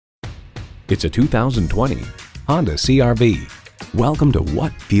It's a 2020 Honda CR-V. Welcome to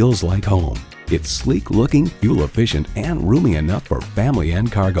what feels like home. It's sleek-looking, fuel-efficient, and roomy enough for family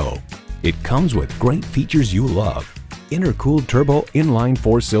and cargo. It comes with great features you love. Intercooled turbo inline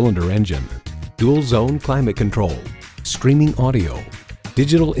 4-cylinder engine, dual-zone climate control, streaming audio,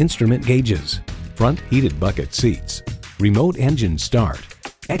 digital instrument gauges, front heated bucket seats, remote engine start,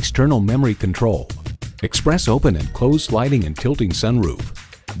 external memory control, express open and close sliding and tilting sunroof,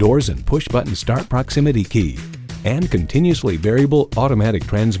 doors and push-button start proximity key, and continuously variable automatic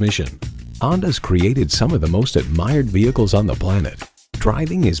transmission. Honda's created some of the most admired vehicles on the planet.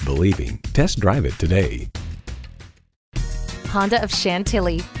 Driving is believing. Test drive it today. Honda of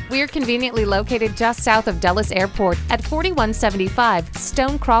Chantilly. We're conveniently located just south of Dulles Airport at 4175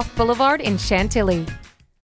 Stonecroft Boulevard in Chantilly.